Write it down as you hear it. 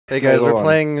Hey guys, we're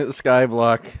playing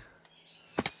skyblock.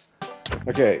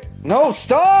 Okay. No,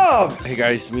 stop! Hey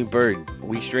guys, it's me Berd.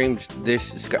 We streamed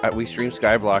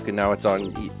skyblock, and now it's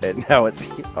on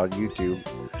YouTube.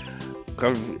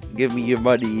 Come give me your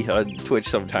money on Twitch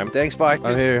sometime. Thanks, bye.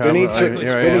 I'm here. Vinny,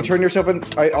 turn yourself in.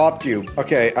 I opt you.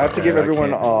 Okay, I have to give everyone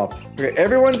an op. Okay,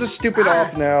 everyone's a stupid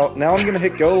op now. Now I'm gonna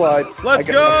hit go live. Let's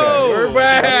go! Okay. We're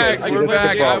back! Okay, We're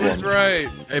back. I problem. was right.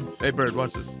 Hey, Berd,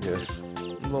 watch this. Yeah.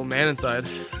 Little man inside.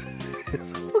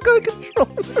 Look at the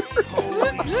controller.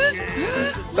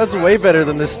 That's way better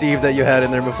than the Steve that you had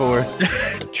in there before.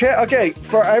 Chat. Okay,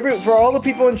 for all the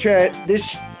people in chat,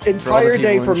 this entire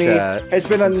day for me has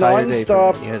been a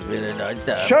non-stop. Has been a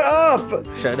non-stop. Shut up!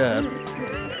 Shut up.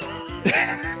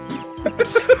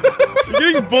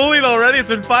 You're getting bullied already. It's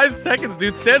been 5 seconds,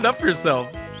 dude. Stand up for yourself.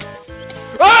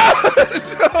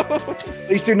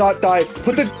 Please do not die.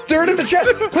 Put the dirt in the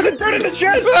chest. Put the dirt in the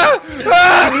chest.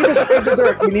 We need to save the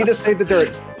dirt. We need to save the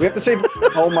dirt. We have to save.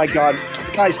 Oh my god,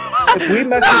 guys! If we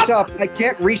mess this up, I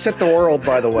can't reset the world.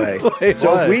 By the way, Wait,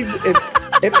 so what?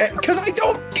 because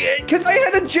I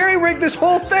had to jerry-rig this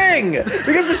whole thing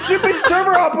because the stupid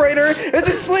server operator is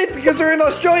asleep because they're in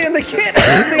Australia and they can't do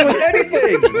anything with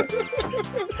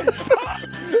anything. Stop.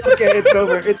 Okay, it's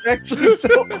over. It's actually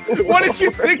so. What did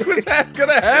you think was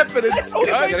gonna happen? It's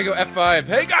I gotta go F5.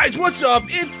 Hey guys, what's up?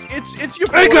 It's your.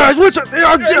 Hey guys, what's up?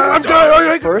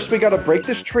 I'm First, we gotta break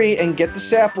this tree and get the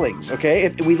saplings. Okay,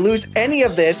 if we lose any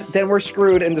of this, then we're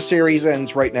screwed and the series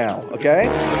ends right now. Okay.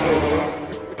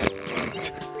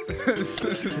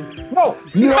 No!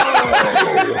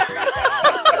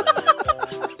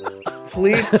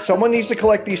 Please, someone needs to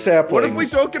collect these saplings. What if we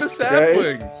don't get a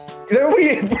sapling? Then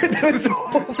it's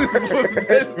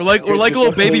over. We're like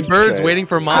little baby birds waiting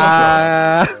for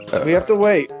mama. We have to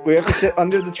wait. We have to sit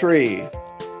under the tree.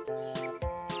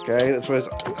 Okay, that's what it's.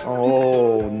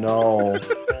 Oh no.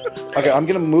 Okay, I'm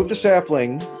gonna move the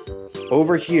sapling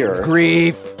over here.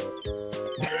 Grief.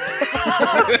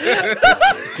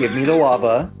 Give me the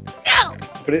lava. No!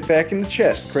 Put it back in the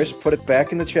chest. Chris, put it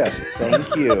back in the chest.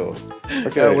 Thank you.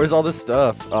 Okay. Where's all this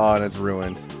stuff? Oh, and it's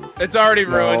ruined. It's already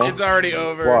ruined. No. It's already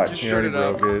over. Watch. Just You shut already it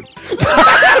up. broke it.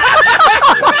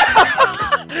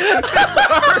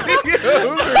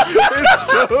 It's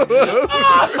so over.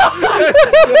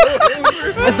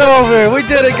 It's over. We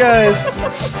did it, guys.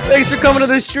 Thanks for coming to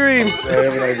this stream. I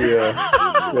have an idea.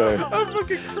 Okay. I'm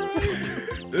fucking crying.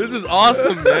 This is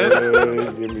awesome, man.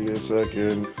 Give me a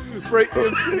second. Break the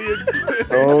obsidian.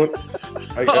 Don't.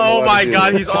 I got a Oh lot my to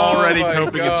god, do. he's already my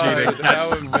coping God, and cheating. that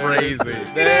was That's crazy.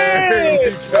 There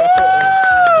we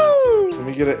go. Let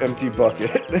me get an empty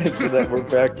bucket so that we're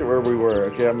back to where we were.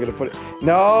 Okay, I'm gonna put it.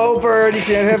 No, Berd, you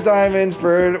can't have diamonds,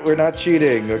 Berd. We're not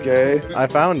cheating, okay? I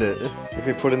found it.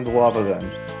 Okay, put in the lava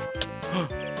then.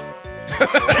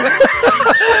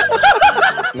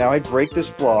 Now I break this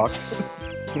block.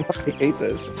 I hate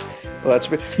this. Well, that's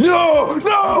no,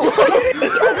 no!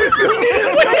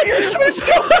 You're so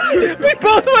stupid! We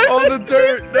both went On the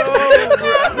dirt.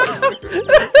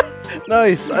 No.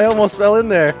 Nice. I almost fell in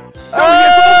there.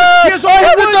 Oh, Yes, I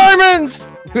have the diamonds.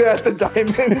 You have the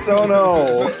diamonds. Oh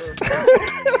no!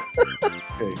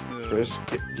 Okay, Chris,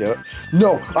 get up.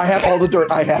 No, I have all the dirt.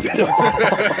 I have it all.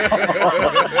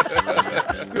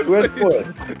 Who has wood?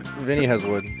 Vinny has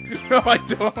wood. No, I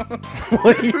don't.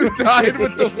 What are you Who died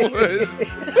with the wood?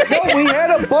 No, we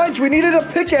had a bunch. We needed a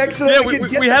pickaxe so that we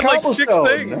could get we the had like 6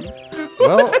 cobblestone. things.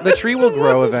 Well, the tree will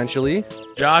grow eventually.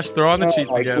 Josh, throw on the No, cheats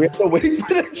we again. have to wait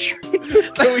for the tree.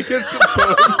 Can we get some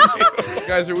bone?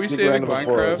 Guys, are we Big saving round of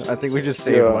applause. Minecraft? I think we just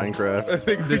saved Yeah. Minecraft. I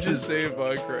think we should save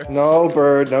Minecraft. No,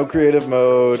 Berd, no creative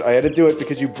mode. I had to do it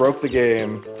because you broke the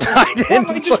game. I didn't.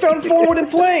 I just found 4 wooden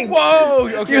planks. Whoa!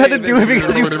 Okay, You had to do it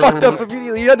because you fucked up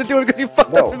immediately. You had to do it because you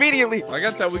fucked No. up immediately. I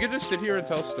got that. We could just sit here and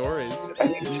tell stories.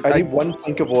 I need 1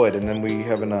 plank of wood and then we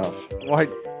have enough. Why?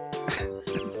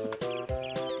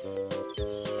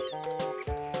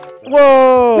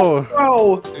 Whoa!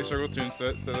 Oh! Hey, Circle Tunes,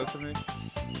 say that to me.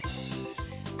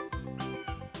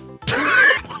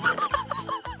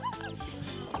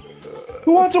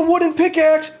 Who wants a wooden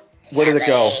pickaxe? Where did it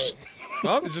go?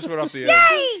 Oh, it just went off the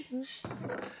edge.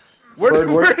 Berd,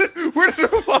 Where did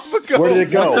the lava go? Where did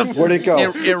it go? Where did it go?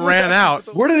 It ran out.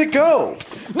 Where did it go?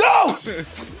 No!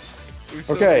 We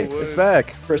still Okay, have the wood. It's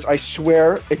back. Chris, I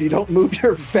swear, if you don't move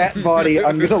your fat body,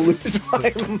 I'm gonna lose my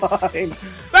mind.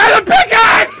 That's a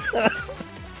pickaxe!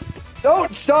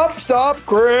 Don't stop,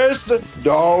 Chris!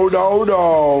 No. No, No.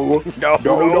 no. Don't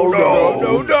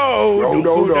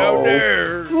go down No.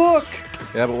 there. Look!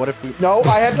 Yeah, but what if we? No,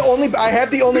 I have the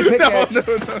only pickaxe.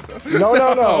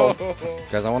 No.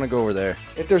 Guys, I want to go over there.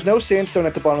 If there's no sandstone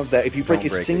at the bottom of that, if you break Don't a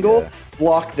break it, single yeah.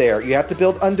 block there, you have to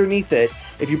build underneath it.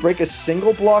 If you break a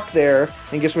single block there,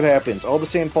 then guess what happens? All the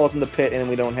sand falls in the pit, and then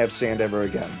we don't have sand ever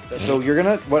again. So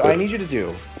what I need you to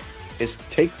do is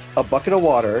take a bucket of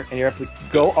water, and you have to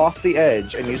go off the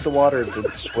edge and use the water to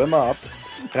swim up.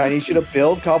 And I need you to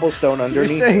build cobblestone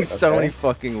underneath. You're saying it, so okay? many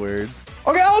fucking words.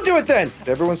 Okay, I'll do it then.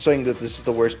 Everyone's saying that this is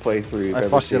the worst playthrough you've I ever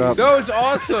fucked seen. it up. No, it's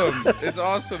awesome. It's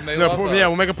awesome. They love us. Yeah,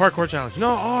 we'll make a parkour challenge.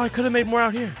 No, I could have made more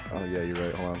out here. Oh yeah, you're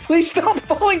right. Hold on. Please stop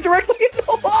falling directly into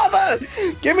the lava.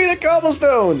 Give me the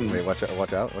cobblestone. Wait, watch out!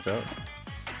 Watch out! Watch out!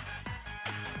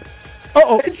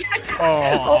 Oh! It's,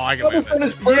 I got cobblestone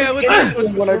is Yeah, let's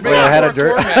when I we're Wait, I had a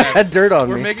dirt. parkour, I man. had dirt on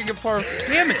We're me. making a park.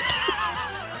 Damn it.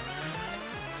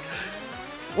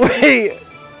 Wait!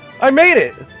 I made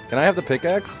it! Can I have the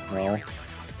pickaxe? No.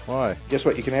 Why? Guess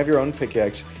what? You can have your own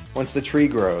pickaxe once the tree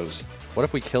grows. What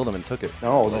if we killed him and took it?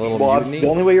 No, A little well, mutiny? the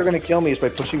only way you're going to kill me is by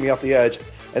pushing me off the edge,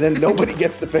 and then nobody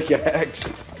gets the pickaxe.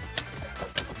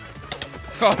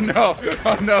 Oh no.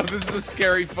 Oh no. This is a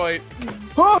scary fight.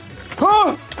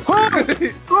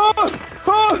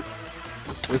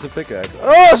 Where's the pickaxe?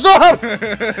 Oh, stop! I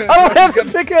don't have the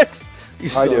pickaxe! You I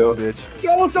son do. of a bitch.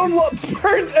 Cobblestone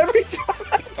burns every time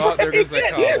I Oh, there goes break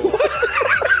that it.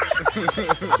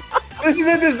 This is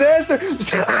a disaster.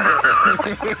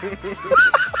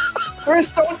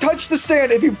 Chris, don't touch the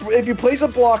sand. If you place a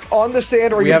block on the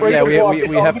sand or you break a block,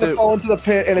 it's all going to fall into the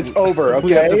pit and it's over, okay?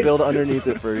 We have to build underneath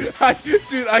it first.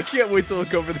 Dude, I can't wait to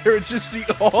look over there and just see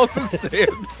all the sand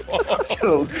fall. I'm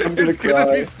going to It's gonna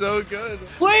cry. be so good.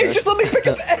 Please, just let me pick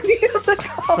up any of the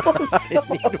I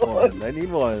need cobblestone. one. I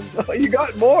need one. You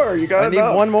got more. You got I need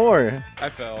enough. one more. I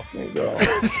fell. There you go.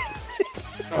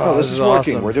 Oh, this is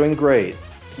working. awesome. We're doing great.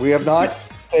 We have not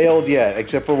failed yet,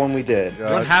 except for when we did.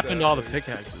 What happened to all the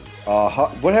pickaxes?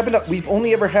 What happened? We've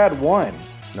only ever had one.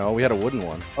 No, we had a wooden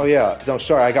one. Oh yeah. No,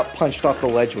 sorry. I got punched off the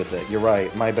ledge with it. You're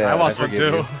right. My bad. I lost one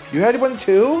forgive too. you. You had one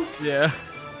too? Yeah.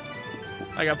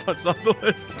 I got punched off the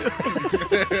list.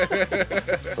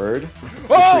 Bird.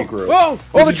 Whoa! tree grew. Whoa!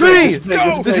 Oh, the tree!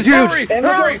 This is Hurry! huge. And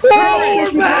Hurry! look at how much Hurry!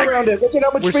 space we put around it. Look at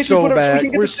how much We're space so we put up so we bad.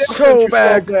 can get We're the sand so trench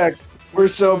bad. back. We're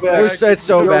so bad. It's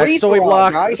so You're bad. a Soy retard,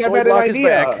 block. guys. Soy I've had an block is idea.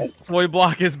 back. Soy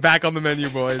block is back on the menu,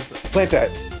 boys. Plant that.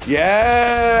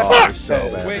 Yeah. Oh, we're so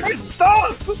bad. Wait. Chris,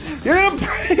 stop! You're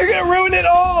gonna ruin it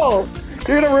all.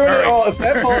 You're gonna ruin it all. If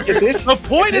that fall, if this. The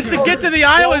point is to this get to the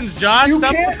islands, Josh. You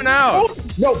Stop can't. flipping out.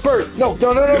 No, Bert. No,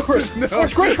 Chris.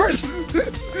 Chris.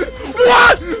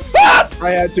 What? I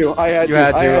had to. You had to.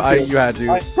 You had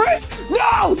to. Chris,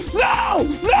 no!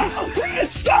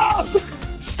 Chris, stop!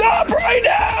 Stop right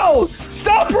now!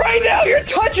 Stop right now! You're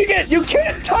touching it! You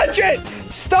can't touch it!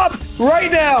 Stop right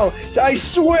now! I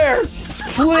swear!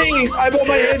 Please! I'm on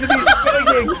my hands and knees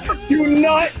begging! Do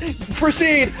not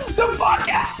proceed! The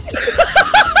bucket!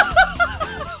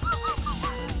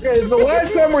 Okay, it's the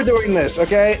last time we're doing this,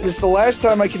 okay? This is the last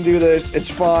time I can do this. It's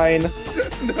fine.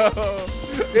 No.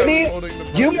 Vinny, I'm holding the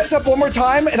you bucket. mess up one more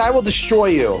time and I will destroy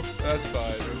you. That's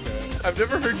fine. Okay. I've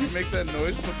never heard you make that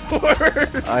noise before.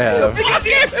 I have.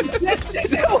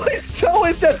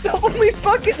 That's the only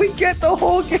bucket we get the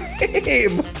whole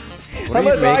game. What are you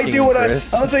Unless I making, do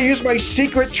Chris? unless I use my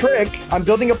secret trick. I'm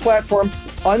building a platform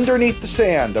underneath the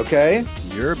sand, okay?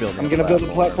 You're building. I'm gonna build a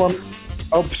platform.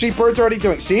 Oh, see, Bird's already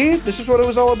doing. See, this is what it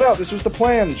was all about. This was the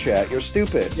plan, chat. You're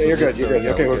stupid. Yeah, you're good. You're good.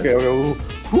 Yeah, Okay, we're okay, okay.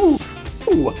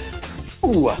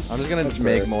 Ooh. I'm just gonna That's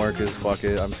make fair. more because fuck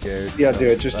it, I'm scared. Yeah, No, do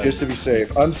it just to be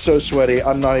safe. I'm so sweaty.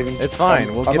 I'm not even. It's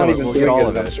fine. We'll I'm get not all- even we'll get doing all it of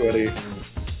and I'm it. sweaty.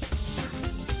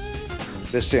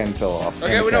 This sand fell off.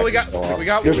 Okay, and the well, no, we cactus got- fell off. we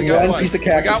got- There's we got one one. piece of We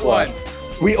got cactus one. left.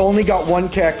 We only got one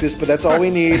cactus, but that's all we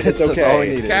need. It's That's okay. all we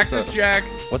need. Cactus Jack.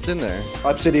 What's in there?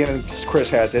 Obsidian, and Chris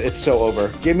has it. It's so over.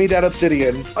 Give me that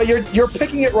obsidian. Oh, you're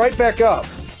picking it right back up.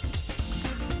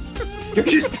 You're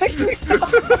just picking it up.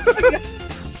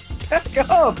 Back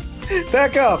up.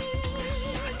 Back up.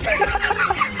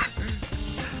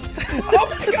 Oh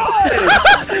my god!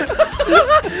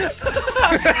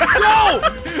 No!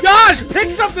 Josh,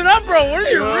 pick something up, bro. What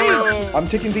is your reach? I'm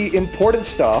taking the important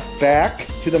stuff back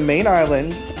to the main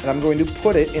island, and I'm going to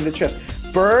put it in the chest.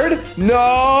 Bird,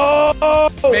 no!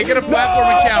 Make it a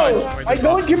platforming challenge.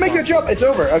 No one can make that jump. It's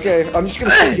over. Okay, I'm just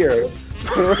gonna sit here.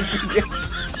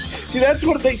 See, that's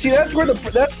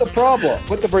the problem.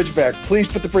 Put the bridge back. Please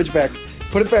put the bridge back.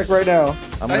 Put it back right now.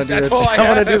 I'm gonna do That's the. all I I'm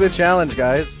gonna have. do the challenge,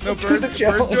 guys. No, Do Bird's the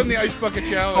challenge. doing the ice bucket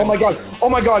challenge. Oh my god. Oh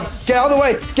my god. Get out of the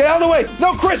way. Get out of the way.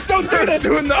 No, Chris, don't do Bird's this.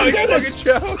 doing the Don't do ice this.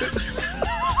 bucket challenge.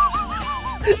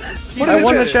 Put it in I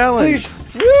won the chest. challenge. Please,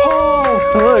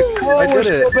 Oh, Look, I we're did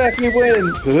still it. back. We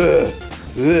win. Blah,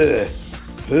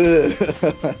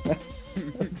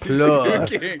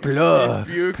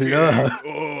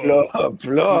 blah,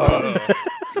 blah.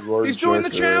 Blah. He's doing the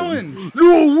challenge.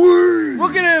 No way.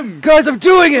 Look at him. Guys, I'm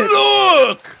doing it.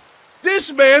 Look.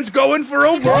 This man's going for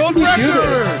a world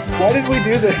record. Why did we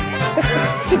do this?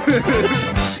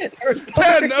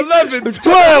 10, 11,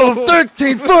 12,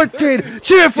 13, 14.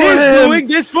 Cheer for He's him. doing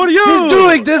this for you. He's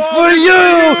doing this for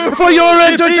you, for your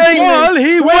entertainment.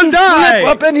 He will Slip die.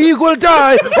 up and he will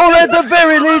die, or at the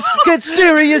very least, get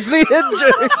seriously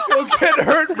injured. He'll get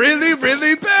hurt really,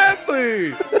 really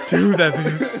badly. Dude, that thing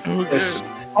is so good.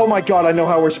 Oh my god, I know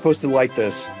how we're supposed to light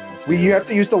this. You have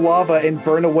to use the lava and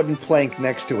burn a wooden plank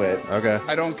next to it. Okay.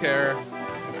 I don't care.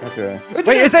 Okay. Wait,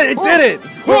 it did it.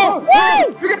 Whoa!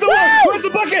 You get the lava! Where's the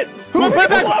bucket?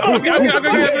 I'm getting it.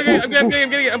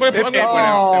 I'm gonna put it.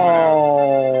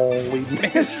 Oh, we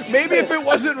missed. Maybe if it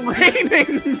wasn't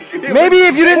raining. Maybe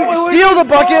if you didn't steal the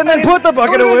bucket and then put the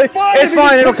bucket away, it's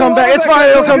fine. It'll come back. It's fine.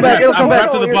 It'll come back. It'll come back.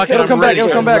 After the bucket, It'll come back. It'll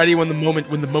come I'm back. ready when the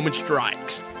moment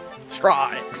strikes.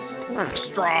 Strikes.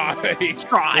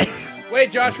 Strike. Wait,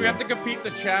 Josh, we have to complete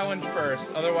the challenge first.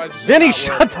 Otherwise, it's Vinny, not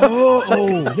shut the.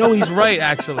 Oh, no, he's right,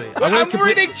 actually. I'm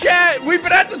reading chat. We've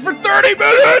been at this for 30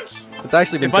 minutes. It's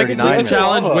actually been If I can do 39 the minutes.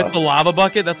 challenge Lava. with the lava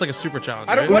bucket, that's like a super challenge.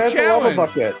 I don't- Who right? has the lava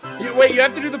bucket? Wait, you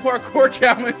have to do the parkour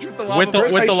challenge with the lava. With the-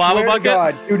 bucket. with I lava swear to bucket?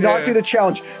 God, do not Yeah. do the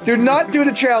challenge. Do not do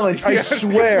the challenge. I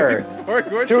swear.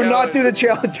 Parkour Do not challenge. do the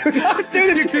challenge. Do not do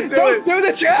You the can do Don't it. do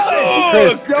the challenge.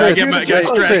 Chris, Don't Chris, do the get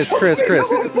challenge.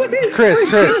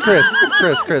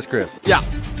 Chris. Yeah.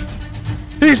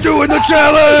 He's doing the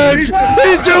challenge. He's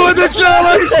doing the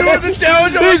challenge. He's doing the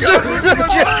challenge. Oh my He's God, doing losing the my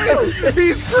mind.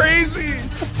 He's crazy.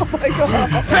 Oh my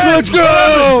God. Let's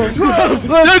go.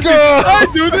 Let's go. I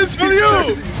do this for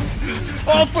you.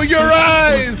 All for your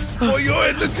eyes. For your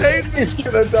entertainment. He's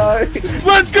gonna die.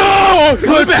 Let's go.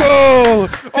 Let's go.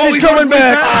 Oh, He's coming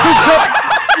back.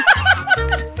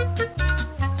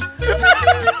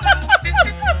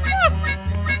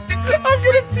 I'm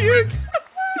gonna puke.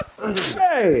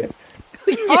 Hey.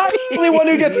 I'm the only one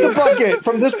who gets the bucket.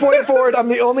 From this point forward, I'm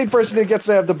the only person who gets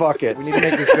to have the bucket. We need to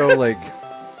make this go like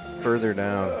further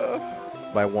down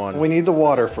by one. We need the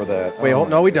water for that. Wait, hold,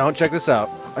 no, we don't. Check this out.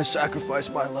 I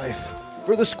sacrificed my life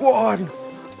for the squad.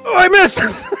 Oh, I missed.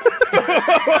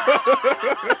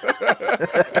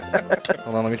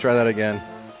 Hold on, let me try that again.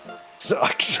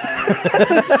 Sucks.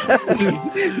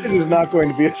 this is not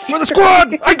going to be a For the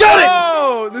squad! I got it!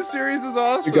 Oh, this series is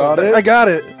awesome. You got it? I got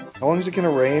it. How long is it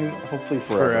gonna rain? Hopefully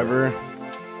forever.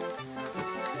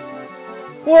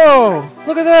 Whoa!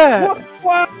 Look at that!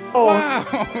 Wow! Wow.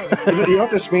 You know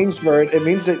what this means, Berd? It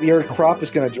means that your crop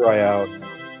is gonna dry out.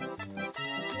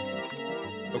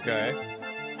 Okay.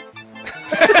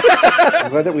 I'm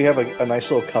glad that we have a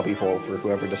nice little cubby hole for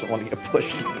whoever doesn't want to get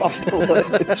pushed off the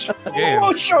ledge. Damn.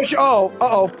 Oh, shush! Oh,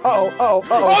 Oh,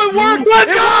 it worked.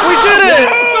 Let's go. We did it!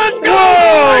 Let's go.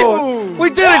 Whoa! We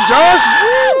did it, Josh!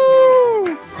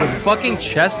 The fucking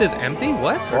chest is empty?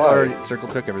 What? Circle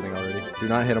took everything already. Do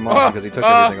not hit him off because he took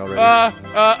everything already.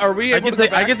 Are we I able can to say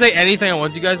go back? I can say anything I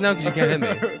want to you guys now because you can't hit me.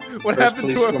 What Chris, happened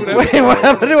please to our? come Wait, what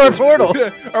happened to our portal?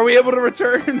 Are we able to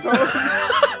return? No.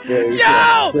 Yeah, you Yo!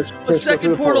 can. Chris, The go through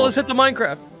second portal has hit the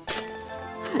Minecraft.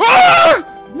 Ah!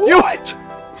 What?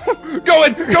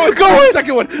 Going! There's a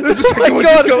second one. There's a second one.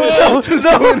 God, Just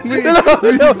go in. Leave. no.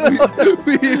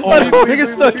 Leave. I don't want to get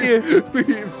stuck here.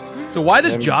 Leave. So why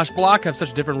does Josh Block have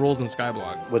such different rules than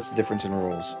Skyblock? What's the difference in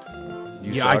rules?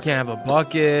 Yeah, I can't have a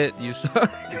bucket. You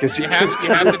suck. Because You have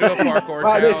to do a parkour.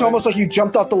 It's challenge. almost like you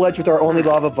jumped off the ledge with our only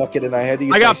lava bucket, and I had to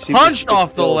use. I my got super punched quick off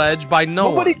the skills. ledge by no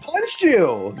Nobody one. punched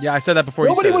you. Yeah, I said that before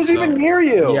Nobody you said was it, even so. near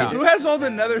you. Yeah. Who has all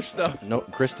the nether stuff? No,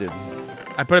 Chris did.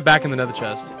 I put it back in the nether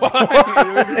chest. Why?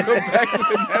 Let's go back to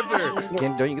the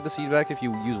nether. Don't you get the seed back if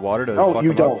you use water to No, fuck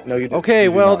you them up? don't. No, you don't. Okay, You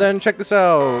do well not. then check this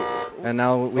out. And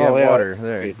now we have yeah. water.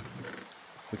 There. Wait.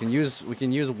 We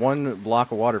can use one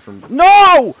block of water from.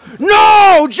 No!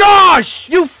 No, Josh!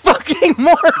 You fucking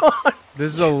moron!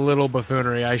 This is a little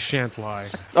buffoonery. I shan't lie.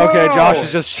 Okay, No! Josh is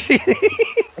just cheating.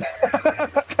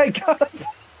 I got.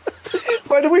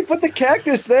 Why did we put the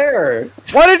cactus there?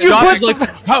 Why did you Josh put? is like,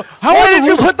 how Why are did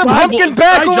you rules put the of Skyblock- pumpkin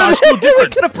back Why, over Josh, there? so different.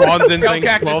 We could've put Bronze in Tell things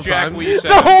Cactus 12 Jack times. what you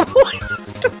said. the whole point.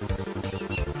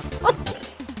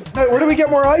 No, Where do we get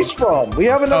more ice from? We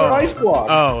have another ice block.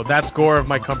 Oh, that's gore of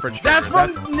my comfort stream. That's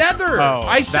from Nether. Oh,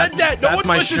 I said that. No that's one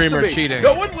my listens streamer to me. cheating.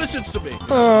 No one listens to me.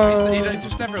 He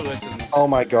just never listens. Oh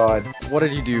my god. What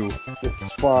did you do?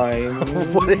 It's fine.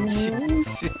 What did you do?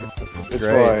 It's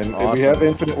Great. fine. Awesome. We have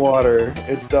infinite water.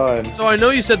 It's done. So I know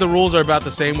you said the rules are about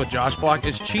the same with Josh Block.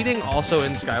 Is cheating also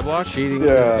in Skyblock? Cheating?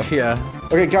 Yeah. Yeah.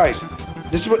 Okay, guys.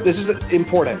 This is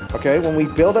important, okay? When we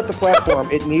build at the platform,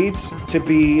 it needs to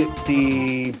be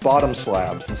the bottom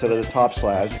slabs instead of the top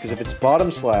slabs, because if it's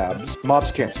bottom slabs, mobs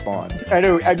can't spawn. I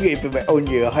know, I'm going to build my own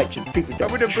hutch and people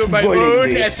don't I'm gonna build my bully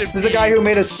own me. SMP. This is the guy who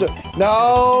made us.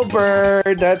 No,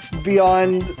 Bird, that's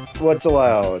beyond what's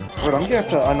allowed. Bird, I'm gonna have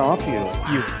to un-off you.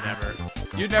 You would never.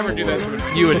 You'd never do that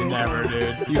to a You would never,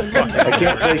 dude. You fucking. I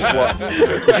can't place block.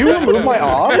 Did you remove my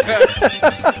off?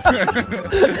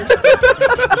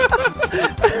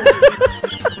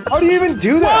 How do you even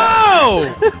do that?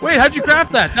 Whoa! Wait, how'd you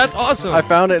craft that? That's awesome. I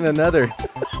found it in the nether.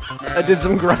 I did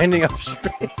some grinding upstream.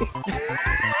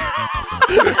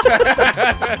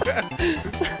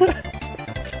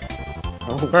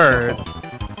 Bird.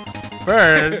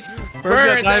 Bird.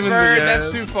 Bird, diamonds again.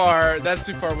 that's too far. That's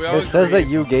too far. We all It says agree. that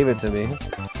you gave it to me.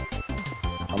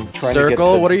 I'm trying Circle,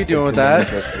 to get what are you doing with that?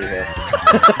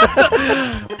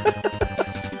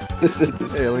 This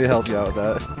is. Hey, let me help you out with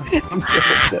that. I'm so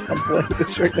upset. I'm playing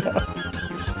this right now.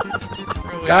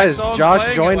 Really, I Guys, saw him Josh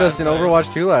playing it joined last us in night.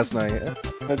 Overwatch 2 last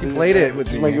night. He played it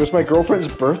with me. It was my girlfriend's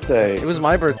birthday. It was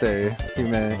my birthday. You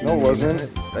meant. No, it wasn't.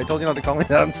 I told you not to call me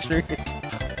that on stream.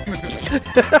 I'm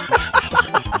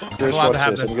Chris, allowed watch to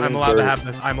have this. this. I'm I'm getting allowed to Bird. have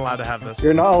this. I'm allowed to have this.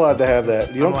 You're not allowed to have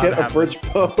that. You I'm don't allowed get to a have birch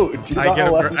boat. You're I not get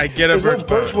a allowed. I get a There's no birch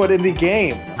birch boat. wood in the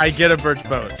game. I get a birch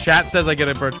boat. Chat says I get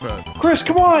a birch boat. Chris,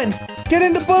 come on! Get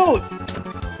in the boat!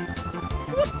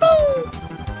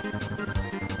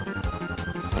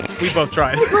 We both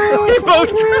tried. We both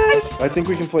tried. I think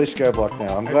we can play Skyblock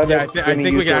now. I'm glad Yeah, that I Vinny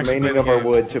think we used can the actually remaining play of the our game.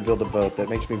 wood to build a boat. That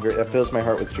makes me that fills my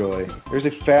heart with joy. There's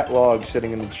a fat log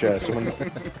sitting in the chest.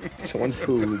 Someone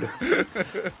pooed.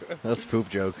 That's a poop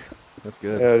joke. That's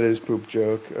good. That is poop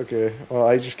joke. Okay. Well,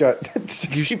 I just got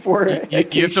 64.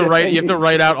 You have to write. You have to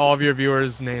write out all of your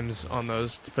viewers' names on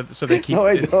those, so they keep. No,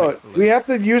 I don't. We have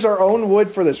to use our own wood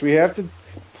for this. We have to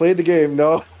play the game.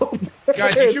 No.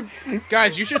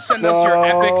 Guys, you should send us your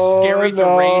epic, scary,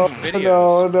 deranged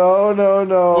videos.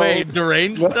 No. Wait,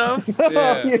 deranged stuff?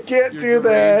 Yeah, You can't your do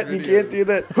that. You deranged can't do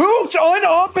that. Who's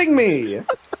un-upping me?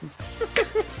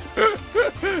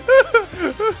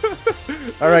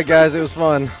 All right, guys, it was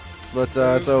fun, but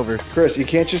it's over. Chris, you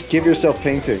can't just give yourself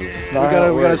paintings. It's We not how it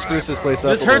gotta works. spruce this place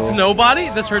up. This a hurts little. nobody.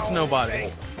 This hurts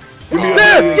nobody.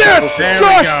 There, yes, There we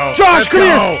Josh, go. Josh, Let's come go.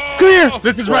 here, come here,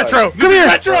 This is What? retro. come here,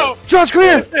 Retro. Josh, come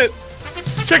here. Shit.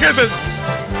 Check out this.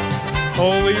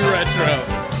 Holy retro.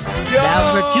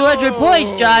 Now for 200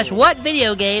 points, Josh, what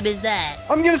video game is that?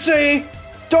 I'm gonna say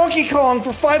Donkey Kong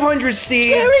for 500,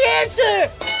 Steve. Every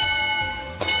answer!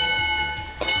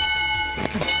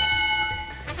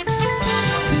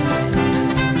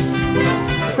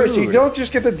 Chris, you don't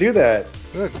just get to do that.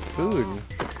 Look, food.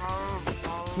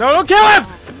 No, don't kill him.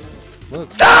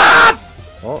 Look. Stop!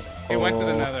 Oh, He went to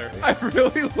the nether. I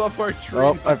really love our tree.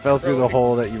 Oh, I fell through the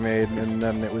hole that you made, and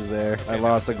then it was there. I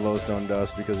lost the glowstone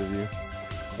dust because of you.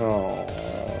 Oh.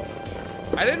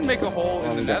 I didn't make a hole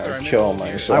in the I'm nether. gonna I made kill a hole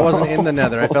here. myself. I wasn't in the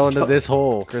nether. I fell into this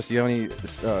hole. Chris, do you have any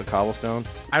cobblestone?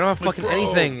 I don't have fucking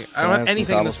anything. I I don't have have some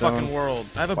anything in this cobblestone? fucking world.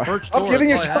 I have a birch door. I'm giving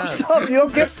that's all I yourself have. stuff. You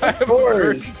don't get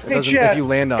doors. It Hey, doesn't- chat, if you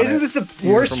land on isn't it, this the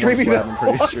even worst from one stream you've slab, I'm ever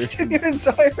pretty watched sure. in your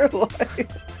entire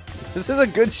life? This is a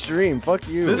good stream. Fuck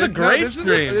you. This is a great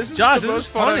stream. This is Josh, the this most is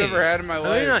fun funny. I've ever had in my I know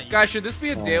life. you're not- Guys, should this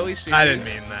be a daily series? I didn't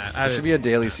mean that. It should be a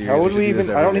daily series. How would should we do this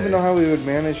even? I every don't even day. know how we would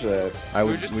manage that. I We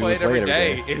would would just we play would it every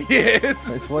day, idiots.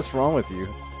 It's- What's wrong with you?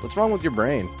 What's wrong with your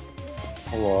brain?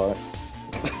 A lot.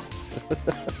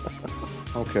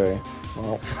 Okay.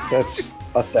 Well, that's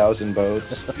 1,000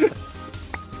 boats.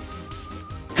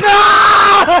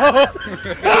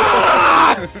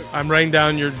 I'm writing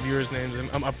down your viewers' names.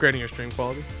 I'm upgrading your stream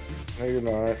quality. No, you're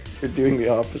not. You're doing the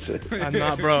opposite. I'm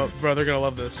not, bro. Bro, they're gonna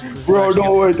love this. This is Bro, actually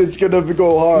no, wait, it's gonna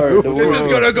go hard. This is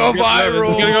gonna go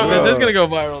viral. This is gonna go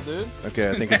viral, dude. Okay,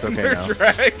 I think it's okay We're now.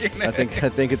 dragging I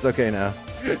it. think it's okay now.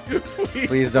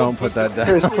 Please don't put that down.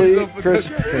 Chris, please, Chris,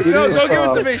 you need No, to don't give it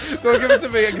stop. to me. Don't give it to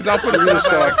me, because I'll put You it need to on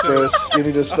stop, my Chris. You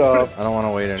need to stop. I don't want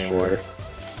to wait anymore. Sure.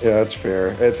 Yeah, that's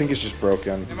fair. I think it's just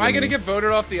broken. Am I gonna get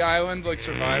voted off the island like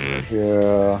Survivor?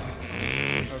 Yeah.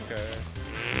 Okay.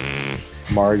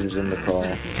 Marge is in the call.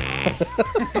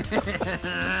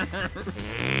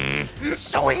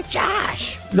 Soy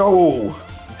Josh! No!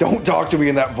 Don't talk to me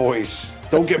in that voice.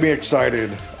 Don't get me excited.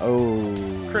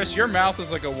 Oh. Chris, your mouth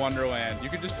is like a wonderland. You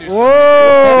could just do.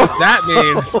 Whoa! That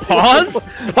means pause.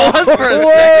 Pause for a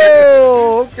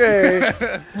Whoa! Okay.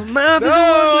 second. Mouth is a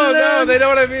No, wonderland. they know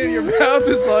what I mean. Your mouth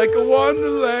is like a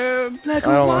wonderland. Like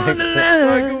I don't like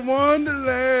that. Like a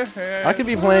wonderland. I could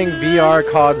be playing VR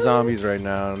COD Zombies right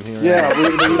now. And hearing Yeah, that.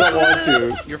 we don't want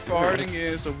to. Your farting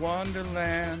is a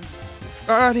wonderland.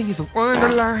 Farting is a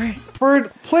wonderland.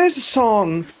 Bird, play us a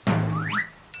song.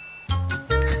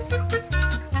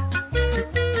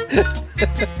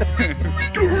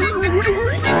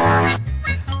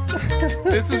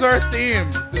 This is our theme.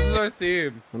 This is our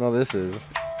theme. No, this is.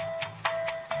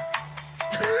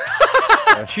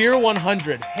 Cheer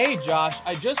 100. Hey Josh,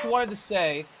 I just wanted to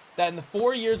say that in the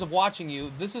 4 years of watching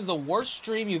you, this is the worst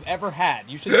stream you've ever had.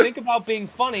 You should think about being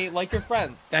funny like your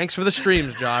friends. Thanks for the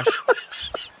streams, Josh.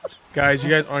 Guys, you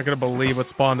guys aren't gonna believe what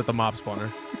spawned at the mob spawner.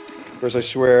 Chris, I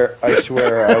swear, I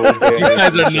will ban You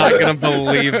guys you. are not gonna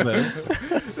believe this.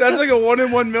 That's like a 1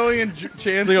 in 1 million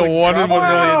chance. Like a 1 in 1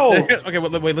 Wow. million. Okay,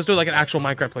 wait, let's do like an actual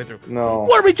Minecraft playthrough. No.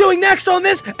 What are we doing next on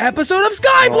this episode of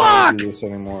I don't wanna do Skyblock? this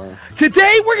anymore.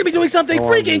 Today we're gonna be doing something I don't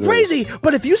wanna do freaking this. crazy.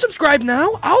 But if you subscribe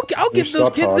now, I'll give those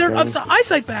stop kids their talking?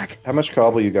 eyesight back. How much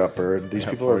cobble you got, Bird? These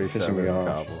Yeah, people are 47 pissing me off.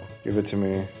 cobble. Give it to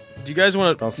me. Do you guys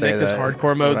want to Don't say make this that.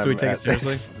 hardcore mode so we When take I'm it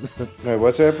seriously? at this. Wait,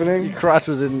 what's happening? Your crotch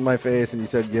was in my face and you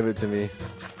said, give it to me.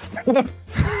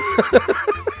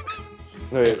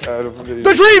 Wait, I don't forget.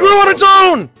 The tree grew on its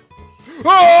own!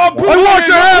 Oh, poop I watched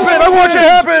it happen! I watched it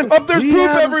happen! Up there's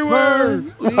poop everywhere.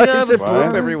 Why is there What?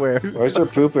 poop everywhere? Why is there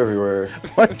poop everywhere?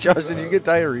 What, Josh, did you get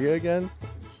diarrhea again?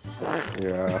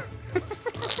 Yeah.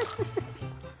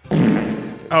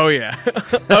 Oh yeah.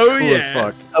 That's Oh cool yeah. as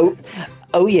fuck.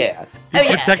 Oh yeah.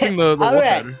 He's protecting the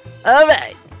woman.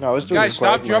 Alright. No, I was doing Guys, the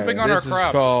stop Quagmire. jumping on our This is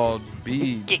crops. called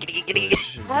bees.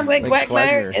 I'm like Like Quagmire,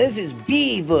 Quagmire. and this is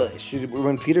Bee Bush.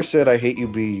 When Peter said, "I hate you,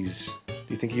 bees," do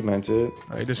you think he meant it?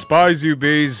 I despise you,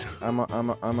 bees. I'm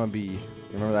a bee.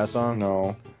 Remember that song?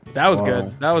 No. That was Wow.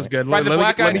 good. That was good. By Let, the let me,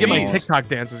 Black let me Eyed get my Peas. TikTok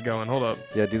dances going. Hold up.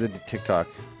 Yeah, do the TikTok.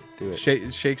 Do it.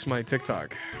 Shakes my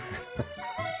TikTok.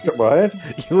 What?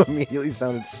 You immediately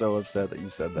sounded so upset that you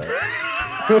said that.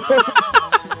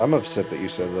 I'm upset that you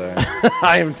said that.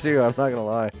 I am too, I'm not gonna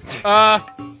lie.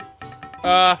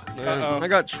 I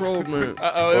got trolled, man.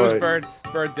 Uh-oh, it was What? Bird.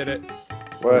 Bird did it.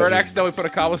 What? Bird accidentally put a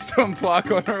cobblestone block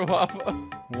on her lava.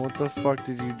 What the fuck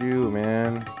did you do,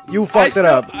 man? You fucked it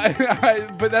up.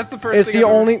 But that's the first It's thing the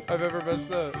I've only- ever, I've ever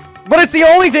messed up. But it's the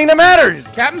only thing that matters!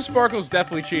 Captain Sparkle's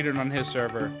definitely cheated on his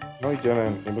server. No, he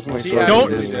didn't. It wasn't like He server. Don't,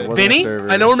 did it. wasn't a Vinny. server.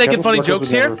 I know we're making Kevin funny Sparkles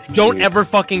jokes would here. never Don't cheat. ever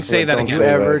fucking say Yeah, that don't again. You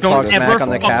ever Don't talk Don't smack ever on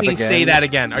the cap fucking again? say that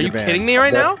again. Are you You're banned. kidding me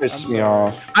right now? That pissed me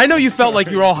off. I know you felt like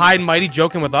you were all high and mighty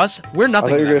joking with us. We're I nothing.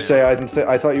 thought you were to gonna that, say.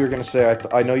 I thought you were gonna say.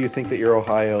 I know you think that you're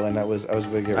Ohio, and I was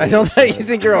big. I don't think you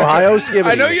think you're Ohio,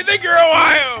 Skibbity. I know you think you're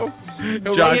Ohio! man.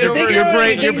 Josh, your Think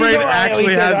brain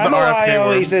actually has the RFK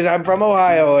word. He says I'm from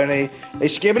Ohio, and a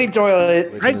skibbity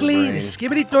toilet. Frankly, the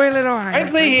skibbity toilet Ohio.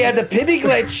 Frankly, he had the pibby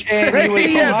glitch, and he was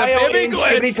He had the Ohio pibby in glitch.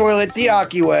 skibbity toilet the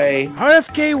Aki way.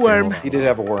 RFK worm. He did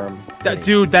have a worm.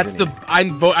 Dude, that's the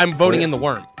I'm voting in the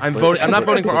worm. I'm not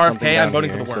voting for Put something RFK. I'm down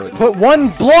voting here for the so worm. it- Put one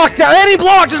block down. Any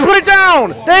block, just put it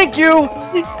down. Thank you.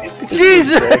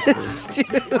 Jesus. Dude.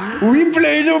 We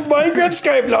played a Minecraft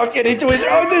Skyblock, and it was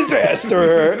a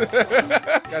disaster.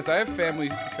 Guys, I have family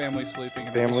sleeping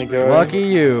in Family this good. Lucky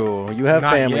you. You have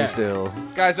Not family yet. still.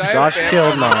 room. Guys, I Josh have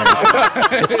killed mine.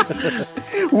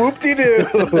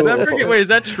 Whoop-de-doo. Wait, is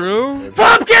that true?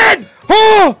 Pumpkin!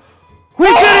 Oh! We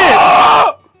did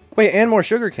it! Wait, and more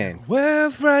sugar cane.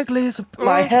 Well, frankly, it's a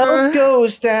My health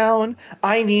goes down.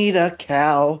 I need a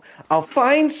cow. I'll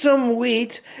find some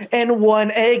wheat and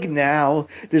one egg now.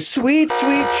 The sweet,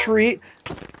 sweet treat.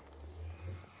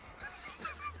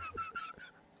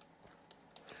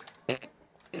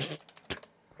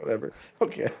 Whatever.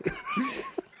 Okay.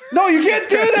 No, you can't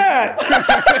do that!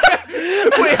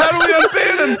 Wait, how do we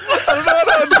unban him?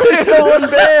 There's no one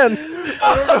banned.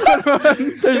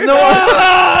 There's no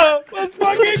one. Let's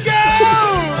fucking go!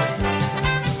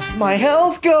 My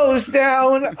health goes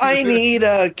down. I need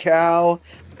a cow.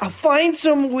 I'll find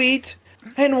some wheat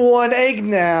and one egg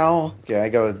now. Okay, I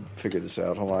gotta figure this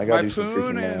out. Hold on, I gotta My do some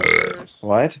poon freaking math. burst.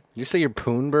 What? You say your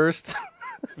poon burst?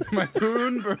 My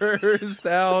poon burst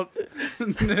out.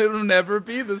 It'll never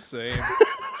be the same.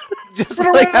 Just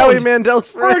Turn like Howie around.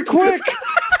 Mandel's Very friend. quick!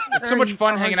 It's so much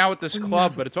fun hanging out with this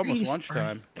club, but it's almost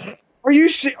lunchtime. Are you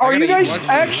gotta you eat guys lunch.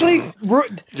 actually?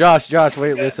 Josh,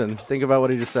 wait, listen. Think about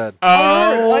what he just said.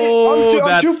 Oh, I'm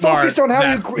that's too smart. focused on how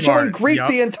That's someone smart. griefed Yup.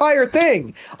 the entire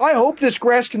thing. I hope this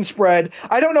grass can spread.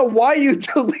 I don't know why you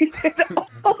deleted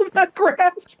all that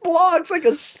grass blocks like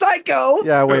a psycho.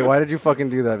 Yeah, wait, why did you fucking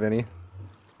do that, Vinny?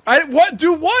 What?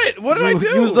 Do what? What did I do?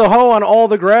 Use the hoe on all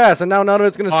the grass, and now none of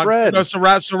it's gonna spread. No,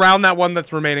 surround that one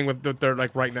that's remaining with the dirt,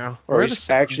 like right now. Or he's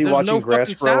actually there's watching no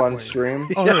grass fucking grow on sapling. stream.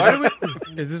 Oh, why do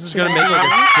we? Is this just gonna make like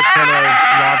a shit ton of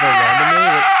lava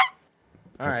randomly?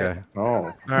 All right. Okay.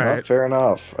 Oh, right. fair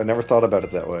enough. I never thought about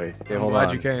it that way. Okay, I'm hold glad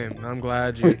on. you came. I'm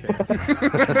glad you came.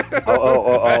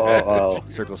 Oh.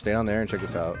 Circle, stay on there and check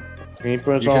this out.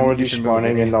 People's You should- already you should move,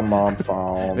 spawning Vinny. in the mom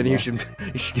farm. Vinny, you should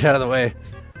get out of the way.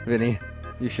 Vinny,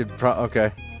 you should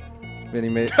okay. Vinny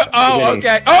made. Oh, Vinny.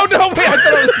 okay. Oh no! Wait, I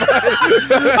thought it was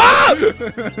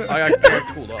fine. I got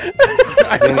cooled off.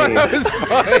 I thought I was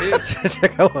fine.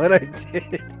 Check out what I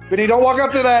did. Vinny, don't walk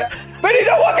up to that. Vinny,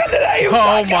 don't walk up to that. You Oh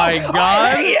psycho. my god!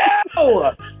 I hate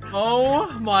you. Oh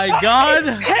my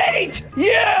god! Hate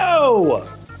you.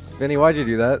 Vinny, why'd you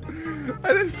do that?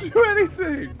 I didn't do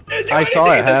anything. I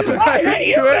saw it happen. I hate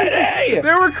you, Vinny.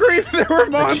 There were creep. There were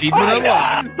monsters. Achievement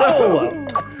unlocked. Oh.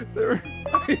 There were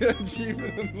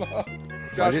achievement unlocked.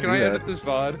 Why'd Josh, you can do I that? edit this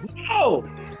VOD? Oh.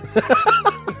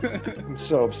 I'm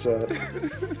so upset.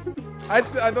 I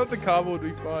thought the combo would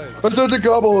be fine. I thought the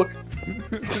gobble.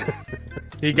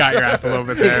 He got your ass a little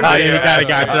bit there. got You your got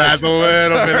your ass a little bit.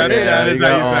 Sorry. That is you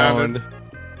how got you sounded. owned.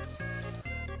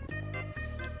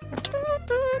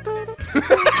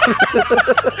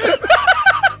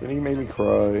 Vinny made me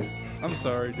cry. I'm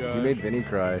sorry, Josh. You made Vinny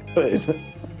cry.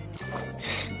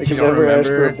 I can never ask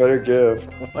for a better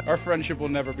gift. Our friendship will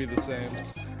never be the same.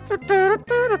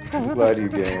 I'm glad you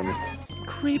game.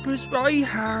 Creepers right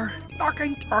here.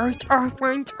 Knocking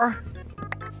winter.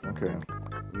 Okay.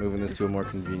 Moving this to a more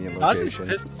convenient Josh is location.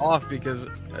 pissed off because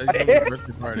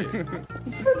birthday party.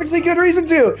 Perfectly good reason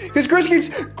to, because Chris keeps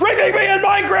griefing me in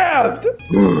Minecraft.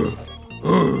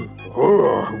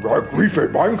 Grief in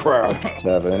Minecraft.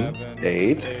 7,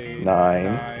 8,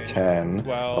 9, 10,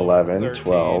 11,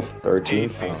 12, 13.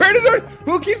 Where did our?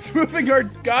 Who keeps moving our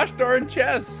gosh darn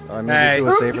chest? I moved it to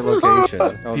a safer location. Oh,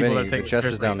 People Vinny, that the take chest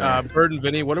is down there. Bird and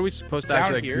Vinny, what are we supposed to Down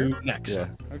actually here? do next? Yeah.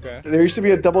 Okay. There used to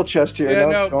be a double chest here, Yeah,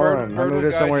 and now no, it's gone. Bird- I moved will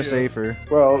it somewhere guide you. safer.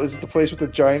 Well, is it the place with the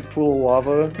giant pool of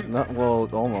lava? Not well,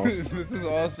 almost. This is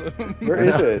awesome. Where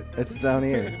is it? It's down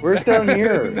here. Where's down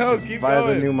here? No, keep Via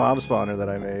going. the new mob spawner that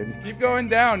I made. Keep going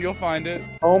down. You'll find it.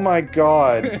 Oh my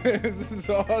god. This is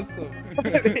awesome.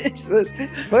 What is this?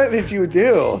 What did you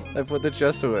do? I put the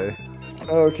chest away.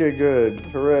 Okay, good.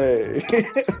 Hooray.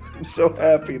 I'm so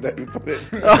happy that you put it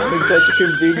in such a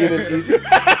convenient and easy.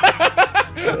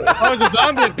 Oh, it's a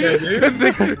zombie in here,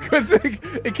 dude. Good thing.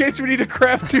 In case we need to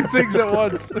craft two things at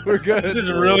once, we're good. This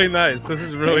is really nice. This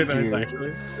is really Thank nice,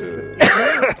 you.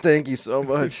 actually. Thank you so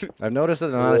much. I've noticed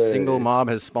that not a single mob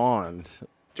has spawned.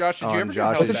 Josh, did you on ever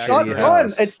Josh's do It's house not shitty hacking? fun.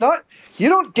 house. It's not. You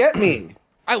don't get me.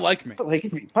 I like me.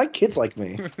 Like me. My kids like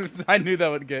me. I knew that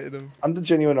would get him. I'm the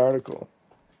genuine article.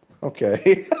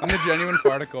 Okay. I'm the genuine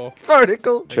particle.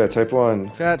 Particle. Chat, type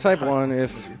 1. Chat, type 1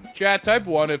 if... Chat, type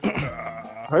 1 if.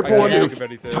 Type I 1 can't if. think of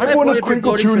anything. Type 1 if if you're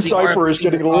Crinkle voting for Toon's the diaper is RP.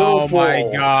 getting a little Oh full. my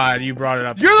god, you brought it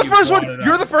up. You're the You first brought one. it up.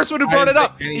 You're the first one who I brought it didn't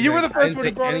up. say You were the anything. first one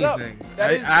who brought it up. That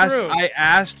I is asked, true. I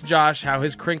asked Josh how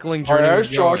his crinkling I journey was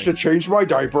asked Josh to going. change my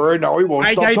diaper and now he won't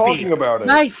My stop diaper. talking about it.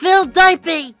 I feel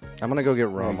dopey. I'm gonna go get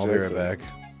rum. I'll be right Exactly. back.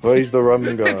 Why's the rum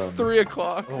gun? It's 3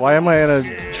 o'clock. Why am I in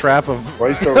a trap of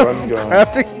Why's the rum gun?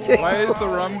 crafting Why tables? is the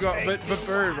rum gone? But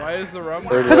Bird, why is the rum Bird,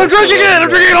 gone? Because I'm drinking it! I'm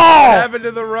drinking it What all! happened to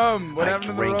the rum? What I happened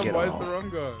to the drank rum? it Why is all. the rum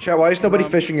gone? Chat, why is nobody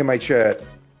fishing in my chat?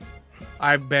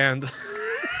 I banned.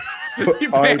 You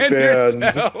I banned banned.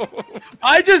 yourself.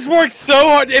 I just worked so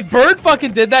hard. If Bird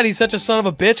fucking did that, he's such a son of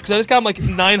a bitch. Because I just got him like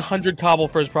 900 cobble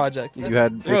for his project. You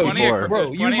had Bro, 54. bro,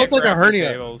 There's you plenty look of like a crafting hernia.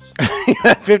 tables. You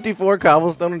had 54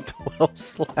 cobblestone and 12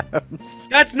 slabs.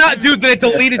 That's not, dude. They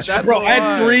deleted shit, That's bro. a I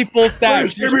had lie. 3 full Chris,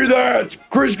 stacks. give me that!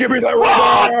 Chris, give me that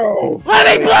right now!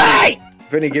 Let me play.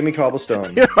 Vinny, give me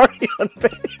cobblestone. You're already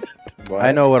unbanned. What?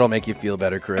 I know what'll make you feel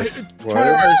better, Chris. What?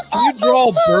 Can you draw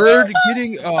a bird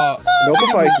getting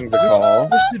Nopify seems to call.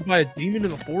 twisted by a demon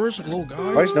in the forest, like a little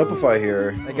guy? Why is Nopify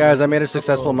here? Hey guys, I made a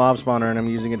successful mob spawner and I'm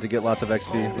using it to get lots of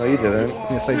XP. No, you didn't.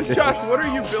 Yes, I did. Josh, what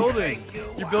are you building?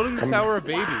 You're building the Tower of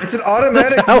Baby. It's an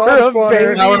automatic The Tower mob of spawner.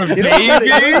 Baby. Tower of You don't get it.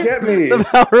 You Baby? don't get me. The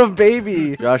power of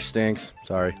baby. Josh stinks.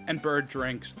 Sorry. And Bird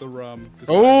drinks the rum.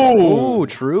 Oh, Ooh,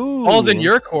 true. ball's in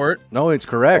your court. No, it's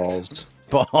correct. Balls.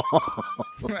 Ball.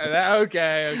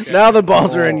 Okay. Now the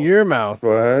balls are in your mouth.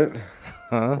 What?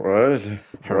 Huh? What?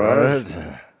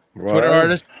 What? Twitter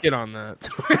artist, get on that.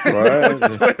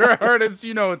 Twitter artists,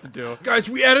 you know what to do. Guys,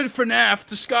 we added FNAF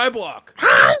to Skyblock.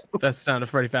 That's the sound of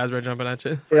Freddy Fazbear jumping at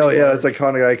you. Hell yeah, it's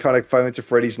iconic 5 minutes of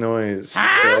Freddy's noise.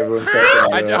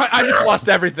 I just lost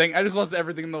everything. I just lost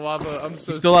everything in the lava. I'm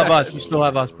so Still sad. have us. You still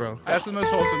have us, bro. That's the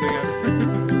most wholesome thing ever.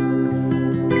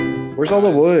 Where's all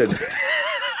the wood?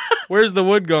 Where's the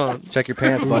wood gone? Check your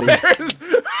pants, buddy. Where's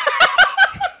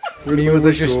Me my with a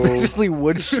wood go? suspiciously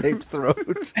wood-shaped throat.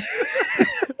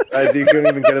 You couldn't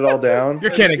even get it all down?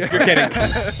 You're kidding. You're kidding.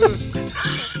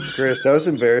 Chris, that was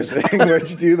embarrassing. Why'd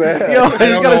you do that? Yo, I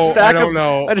just got a stack I don't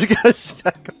know. I just got a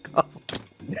stack of cobble.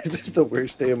 This is the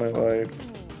worst day of my life.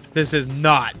 This is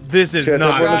not. This is Chat,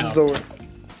 not. everyone, this is the worst.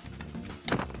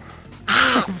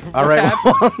 All right,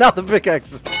 well, now the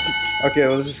pickaxe. Okay,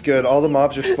 well, this is good. All the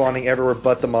mobs are spawning everywhere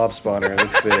but the mob spawner.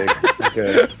 That's big.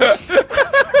 Okay.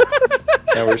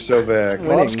 Now we're so back.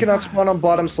 Winning. Mobs cannot spawn on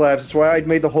bottom slabs. That's why I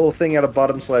made the whole thing out of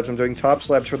bottom slabs. I'm doing top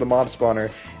slabs for the mob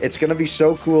spawner. It's gonna be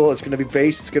so cool. It's gonna be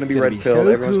based. It's gonna be red pilled. so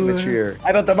Everyone's gonna cool. cheer.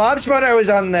 I built the mob spawner. I was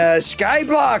on the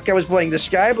skyblock. I was playing the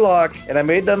skyblock, and I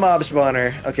made the mob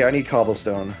spawner. Okay, I need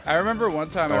cobblestone. I remember one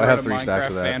time Oh, I I read have a 3 stacks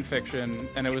of Minecraft that. fan fiction,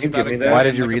 and it was You about give a me guy that. Why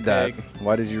being did you like a read that? pig.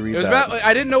 Why did you read It was that? about.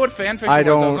 I didn't know what fan fiction I was.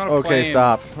 I was don't. on a Okay, plane.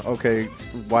 stop. Okay,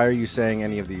 why are you saying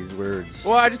any of these words?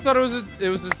 Well, I just thought it was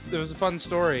a fun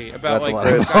story about That's a like. lot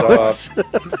of Chris, votes.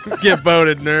 Get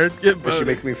voted, nerd. Get This should voted.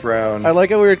 make me frown. I like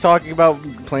how we were talking about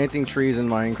planting trees in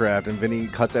Minecraft, and Vinny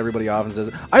cuts everybody off and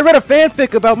says, "I read a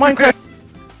fanfic about Minecraft."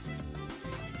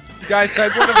 Guys,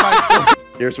 type one of my stories.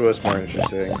 Here's what's more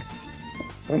interesting.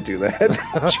 Don't do that.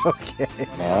 Okay.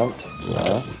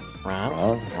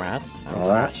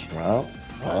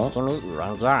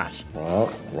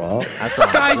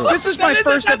 Guys, this is my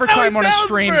first ever time on a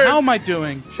stream. How am I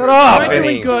doing? Shut up, Am I doing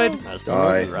Vinny. good?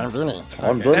 Die.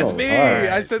 I'm That's me.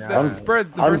 I said that.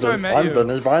 Berd, the first time I met you.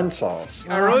 Vinny's Vine Sauce.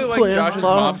 I really like Josh's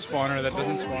mob spawner that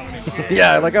doesn't spawn anymore.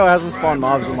 Yeah, like how it hasn't spawned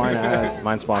mobs, but mine has.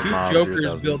 Mine spawns Two mobs. yours jokers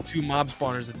doesn't. build 2 mob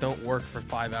spawners that don't work for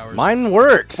 5 hours. Mine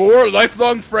works. 4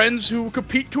 lifelong friends who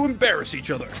compete to embarrass each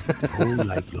other. All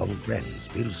lifelong friends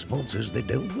build sponsors that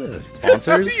don't work.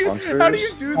 Sponsors. How do you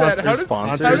do that?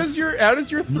 Sponsors. How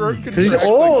does your throat contract? Because he's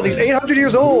old. He's 800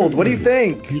 years old. What do you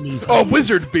think? You need Oh,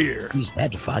 wizard beer. Is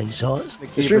that fine sauce?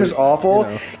 The stream is awful.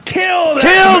 Kill that!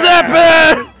 Kill that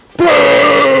man!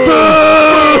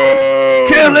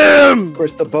 Kill him! Of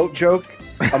course, the boat joke.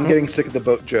 I'm getting sick of the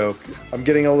boat joke. I'm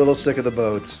getting a little sick of the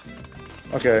boats.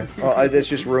 Okay. Well, this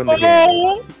just ruined the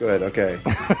game. Good. Okay.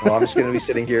 Well, I'm just gonna be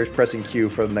sitting here pressing Q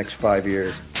for the next 5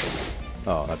 years.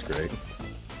 Oh, that's great.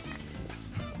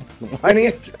 I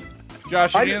need.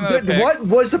 Josh, you need another pick. What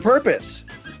was the purpose?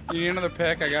 You need another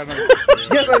pick? I got another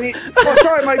Yes, I need. Oh,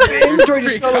 sorry, my inventory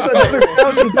just fell with another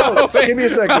 1,000 boats. Give me a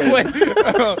second.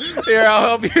 Here,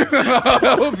 I'll help you. I'll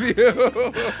help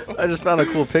you. I just found a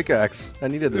cool pickaxe. I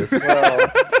needed this.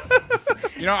 Well,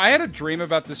 You know, I had a dream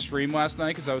about this stream last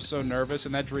night because I was so nervous,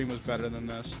 and that dream was better than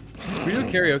this. We do a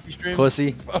karaoke stream.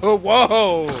 Pussy. Oh,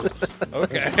 whoa.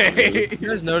 Okay. You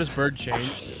guys notice Bird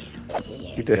changed?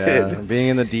 he did. Yeah, being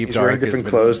in the deep He's dark. wearing different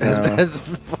clothes now.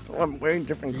 I'm wearing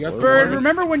different clothes. Bird,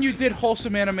 remember when you did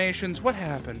wholesome animations? What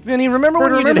happened? Vinny, remember when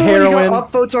you did Remember when you heroin?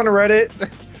 got upvotes on Reddit?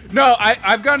 No,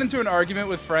 I've gotten into an argument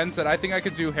with friends that I think I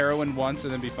could do heroin once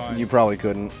and then be fine. You probably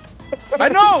couldn't. I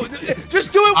know!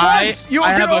 Just do it once! You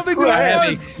can only do it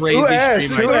once! Who asked?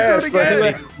 stream Who idea. asked? Do it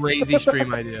again. Crazy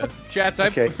stream idea. Chat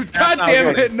type. Okay. God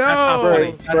damn it, no!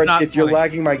 Bird, That's Bird, not you're funny.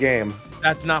 lagging my game.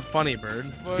 That's not funny, Bird.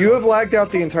 You have lagged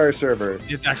out the entire server.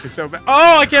 It's actually so bad.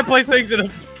 Oh, I can't place things in a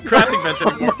crafting bench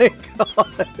anymore. My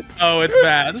God. Oh, it's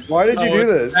bad. Why did you do it's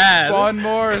this? Bad. Spawn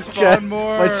more, Chat- spawn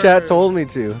more. My chat told me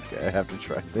to. Okay, I have to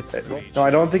try this. No, I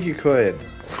don't think you could.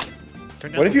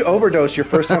 What if you overdose your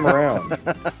first time around?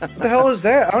 What the hell is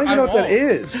that? I don't even know what that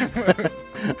is.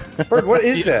 Bird, what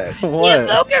is that? What?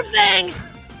 Poker things!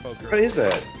 What is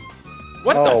that?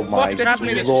 What Oh the my fuck? That just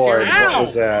made it lord, scary. what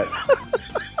was that?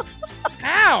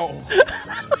 Ow!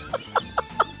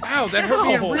 Ow, that hurt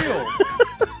me in real.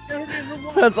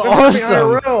 That's Awesome.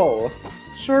 awesome. IRL.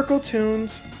 Circle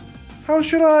Tunes. How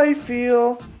should I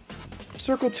feel?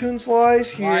 Circle Tunes lies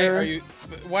here. Why are you?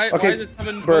 Why Okay, is it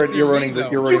coming? Bird, both you're your running wings, the.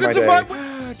 though? You're You running can my day.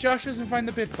 survive. Josh doesn't find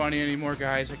the bit funny anymore,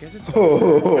 guys. I guess it's.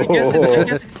 Oh. I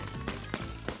guess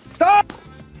Stop!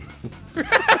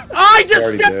 I just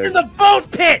Already stepped did. in the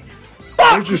boat pit!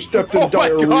 I just stepped in Oh my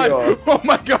diarrhea. god! Oh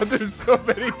my god! There's so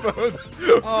many boats.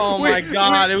 Oh my Wait,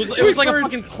 god! wait, it was wait, like a Bird.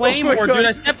 fucking Oh claymore, my God. dude.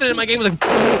 I stepped in it. My game was like.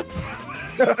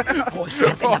 Oh,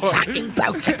 step in the fucking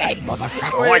boat again,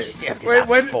 motherfucker! Wait, Step in wait, the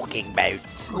when- fucking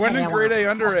boats! When did Grade A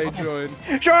Underage join?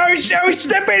 So I was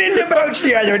stepping in the boats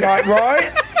the other night,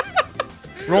 right?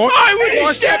 I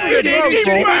was stepping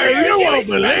You won't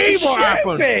believe what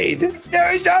happened.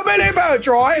 There's so many boats,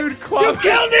 right? Dude, Club.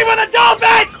 Killed me with a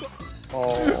dolphin!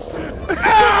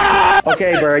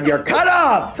 Okay, Bird, you're cut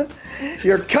off.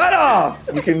 You're cut off.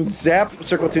 You can zap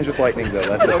circle tunes with lightning, though.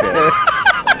 That's okay.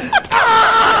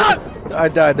 I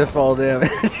died to fall damage.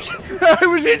 I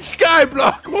was in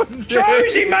skyblock one day.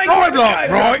 Jersey, Mike. Skyblock,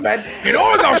 right? And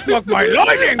I got struck by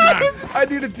lightning, man. I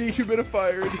need a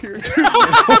dehumidifier in here too.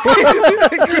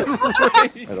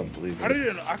 I don't believe How it. did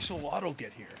an axolotl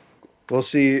get here? We'll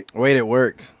see. Wait, it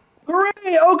worked.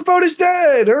 Hooray! Oak boat is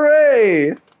dead.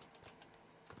 Hooray!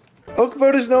 Oak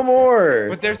boat is no more.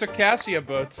 But there's Acacia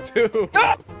boats too. You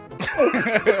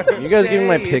guys give me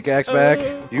my pickaxe back?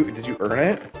 Did you earn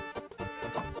it?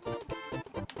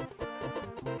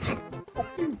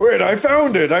 Wait, I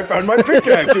found it. I found my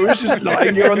pickaxe. It was just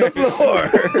lying here on the floor.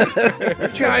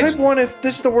 Type 1 if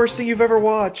this is the worst thing you've ever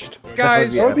watched.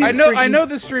 Guys, That would be I know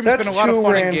this stream has That's been a lot of too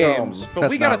fun random. and games, but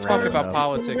That's we gotta not talk random. about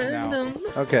politics now.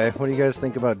 Okay, what do you guys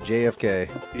think about JFK?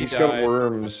 He's He got died.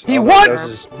 worms. He Oh, what? That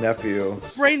was his nephew.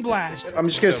 Brain blast. I'm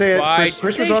just gonna say it.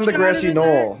 Chris was on the grassy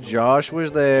knoll. Josh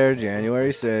was there,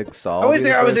 January 6th. I was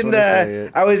there. I was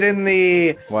in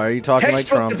the Why are you talking like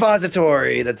textbook Trump?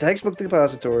 depository. The textbook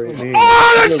depository.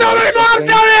 Oh, there's so many mobs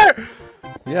down here!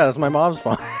 Yeah, that's my mom's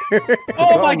spawn.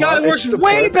 Oh my god, it it's works the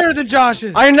way part- better than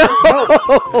Josh's. I know.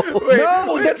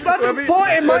 No, that's not the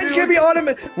point. Mine's gonna be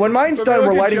automatic. When mine's done,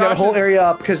 we're lighting that whole area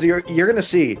up because you're gonna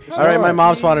see. All right, my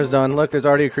mob spawner's done. Look, there's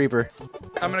already a creeper.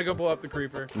 I'm gonna go blow up the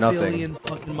creeper. Nothing. Billion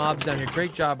fucking mobs down here.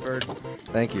 Great job, Bird.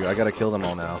 Thank you. I gotta kill them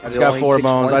all now. I just It got only 4 takes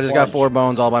bones. one I just got punch. 4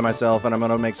 bones all by myself, and I'm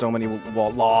gonna make so many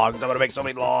logs. I'm gonna make so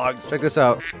many logs. Check this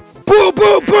out. Boom,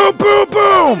 boom, boom, boom,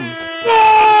 boom.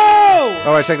 Whoa!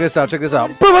 All right, check this out. Check this out.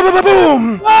 Boom, boom, boom, boom,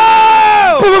 boom.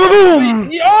 Whoa! Boom, boom, boom,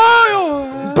 boom.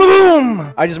 Oh!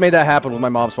 Boom! I just made that happen with my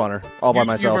mob spawner all by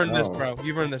myself. You've earned this, bro.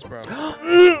 You've earned this, bro.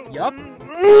 Yup.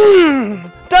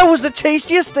 That was the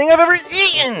tastiest thing I've ever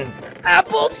eaten.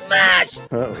 Apple smash!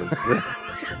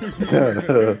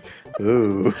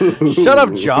 Ooh. Shut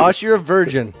up, Josh. You're a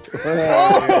virgin.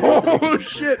 Oh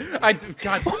shit!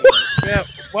 God, Yeah.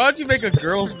 Why don't you make a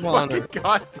girl spawner?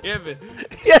 God damn it!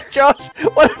 Yeah, Josh.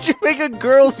 Why don't you make a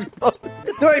girl's spawn?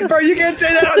 Wait, bro, you can't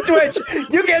say that on Twitch.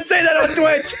 You can't say that on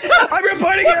Twitch. I'm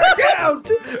reporting your account.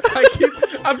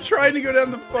 I'm trying to go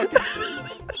down the fucking.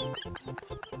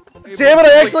 Damn it!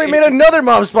 I actually made another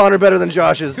mob spawner better than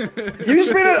Josh's. You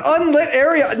just made an unlit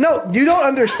area. No, you don't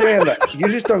understand that. You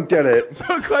just don't get it.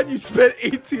 So glad you spent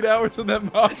 18 hours on that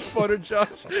mob spawner,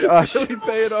 Josh. Gosh. Really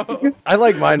pay it off. I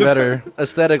like mine better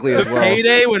aesthetically as well.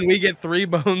 Payday when we get 3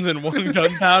 bones and 1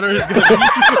 gunpowder is gonna be.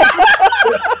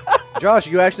 Josh,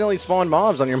 you accidentally spawned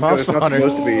mobs on your mob It's not spawner.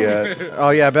 supposed to be yet. Oh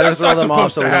yeah, better That's throw not them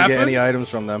off so we supposed don't to get any happen. items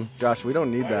from them. Josh, we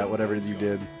don't need that. Whatever you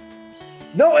did.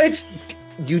 No, it's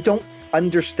you don't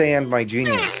understand my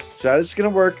genius. So how it's gonna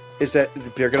work is that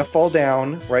they're gonna fall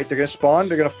down, right? They're gonna spawn.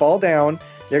 They're gonna fall down.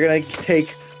 They're gonna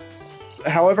take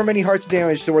however many hearts of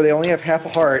damage to where they only have half a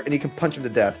heart, and you can punch them to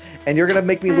death. And you're gonna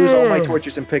make me lose all my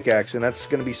torches and pickaxe, and that's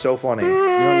gonna be so funny. You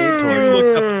don't need You torches.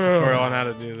 looked up a tutorial on how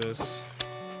to do this.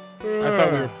 I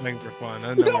thought we were playing for fun.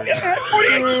 I know we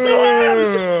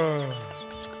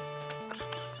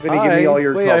Vinny, give me all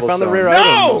your Wait, I found the cobblestone. rare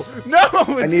No! items. No!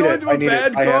 I It's need going it. to I a need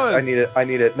bad it. cause. I need it. I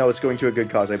need it. No, it's going to a good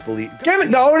cause. I believe. Damn it!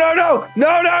 No! No! No!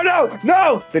 No! No! No!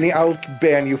 No! Vinny, I'll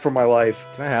ban you from my life.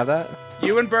 Can I have that?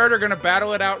 You and Berd are gonna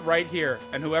battle it out right here,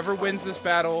 and whoever wins this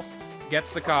battle gets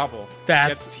the cobble.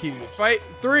 That's huge. Fight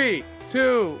 3,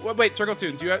 2. Wait, Circle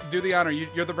Tunes. You do the honor.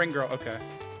 You're the ring girl. Okay.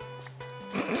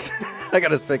 I got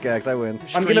his pickaxe. I win.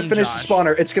 I'm gonna Stream finish Josh. the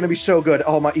spawner. It's gonna be so good.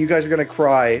 Oh my! You guys are gonna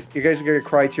cry. You guys are gonna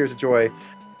cry tears of joy.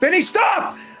 Vinny,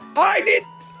 stop! I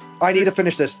need to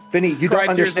finish this. Vinny, you Cry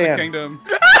don't Tears of the understand. Kingdom.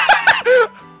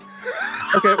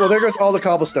 Okay, well there goes all the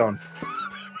cobblestone.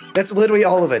 That's literally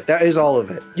all of it. That is all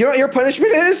of it. You know what your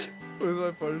punishment is? What is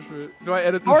my punishment? Do I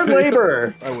edit this Hard video?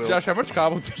 labor. I will. Josh, how much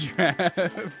cobble did you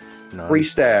have? None. 3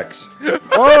 stacks.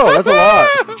 Oh, that's a lot.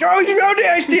 Joe, you know the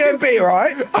HDMP,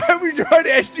 right? We tried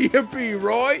SDMP,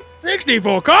 right?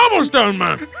 64 cobblestone,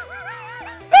 man.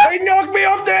 They knocked me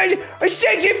off the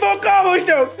 64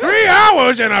 cobblestone. 3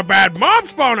 hours in a bad mob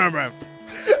spawner, man.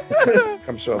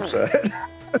 I'm so upset.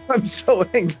 I'm so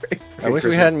angry. I wish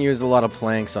we hadn't used a lot of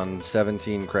planks on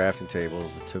 17 crafting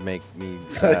tables to make me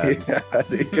sad. Yeah,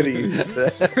 they could have used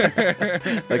that.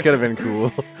 That could have been cool.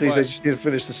 Please, I just need to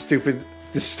finish the stupid.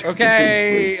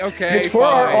 Okay, thing, okay. It's for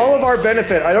all of our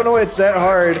benefit. I don't know why it's that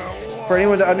hard for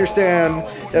anyone to understand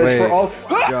that it's for Wait. all.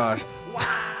 Josh.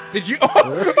 Did you?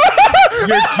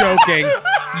 You're joking.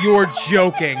 You're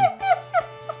joking.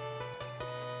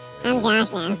 I'm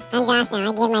Josh now.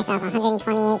 I give myself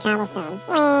 128 cobblestone.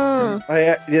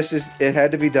 It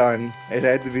had to be done. It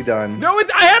had to be done. No,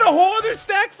 I had a whole other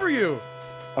stack for you.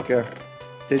 Okay.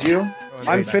 Did you?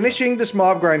 I'm finishing this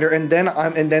mob grinder, and then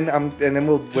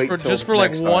we'll wait just for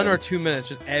like 1 or 2 minutes.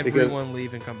 Just everyone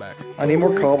leave and come back. I need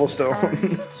more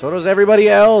cobblestone. So does everybody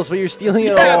else, but you're stealing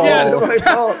it all.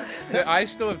 Yeah, I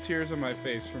still have tears on my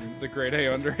face from the grade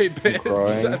A under A bit.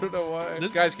 I don't know why.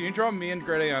 Guys, can you draw me and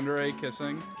grade A under A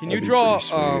kissing? Can you draw?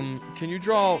 Can you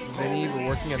draw Vinny? We're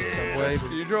working at a Subway.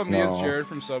 Can you draw me as Jared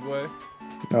from Subway?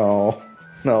 No.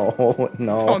 No.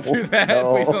 Don't do that.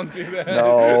 No, please don't do that.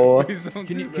 No. Please don't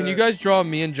Can do that. you guys draw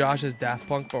me and Josh as Daft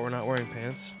Punk, but we're not wearing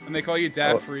pants? And they call you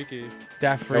Daft Freaky.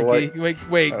 Daft Freaky.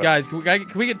 Wait, guys. Can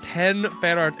we get 10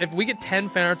 fan arts? If we get 10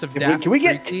 fan arts of Daft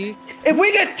Freaky, if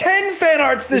we get 10 fan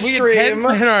arts this stream, 10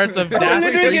 fan arts of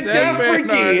Daft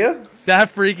Freaky.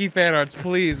 Daft Freaky fan arts,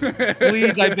 please.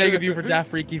 Please, I beg of you for Daft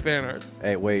Freaky fan arts.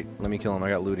 Hey, wait. Let me kill him. I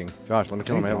got looting. Josh, let me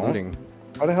kill him. I have looting.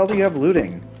 How the hell do you have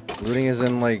looting? Looting is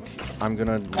in, like, I'm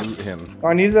gonna loot him. Oh,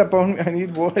 I need that bone. I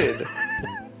need wood.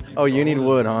 Oh, you need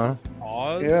wood, huh?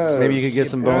 Yeah. Maybe you could get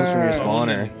some bones from your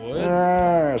spawner.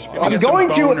 I'm going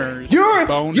to.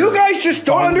 You guys just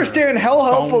don't understand how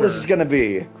helpful this is gonna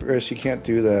be. Chris, you can't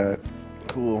do that.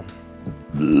 Cool.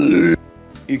 You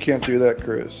can't do that,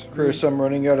 Chris. Chris, I'm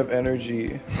running out of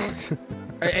energy.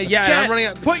 Yeah, Chat, I'm running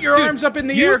out. Put your arms up in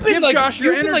the air. Give Josh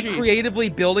your energy. You've been creatively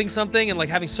building something and like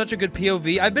having such a good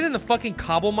POV. I've been in the fucking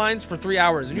cobble mines for 3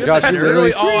 hours. And Josh, you literally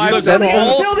Josh, you sent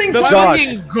them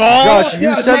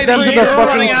to the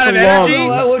fucking slums.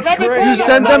 You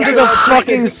sent them to the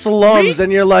fucking slums,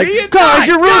 and you're like, guys,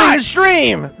 you're ruining the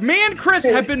stream. Me and Chris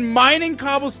have been mining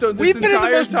cobblestone this We've been in the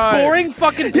most boring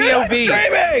fucking POV. You're not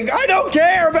streaming. I don't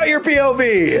care about your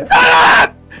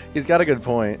POV. He's got a good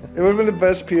point. It would have been the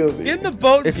best POV. In the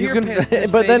boat, if you can,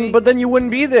 but then you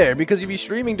wouldn't be there because you'd be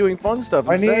streaming doing fun stuff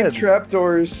instead. I need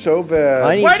trapdoors so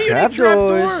bad. Why do you need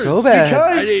trapdoors so bad?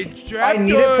 Because I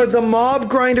need it for the mob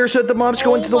grinder so that the mobs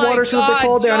go into the water so that they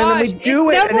fall down, and then we do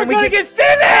it, and then we get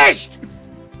finished.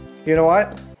 You know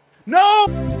what? No.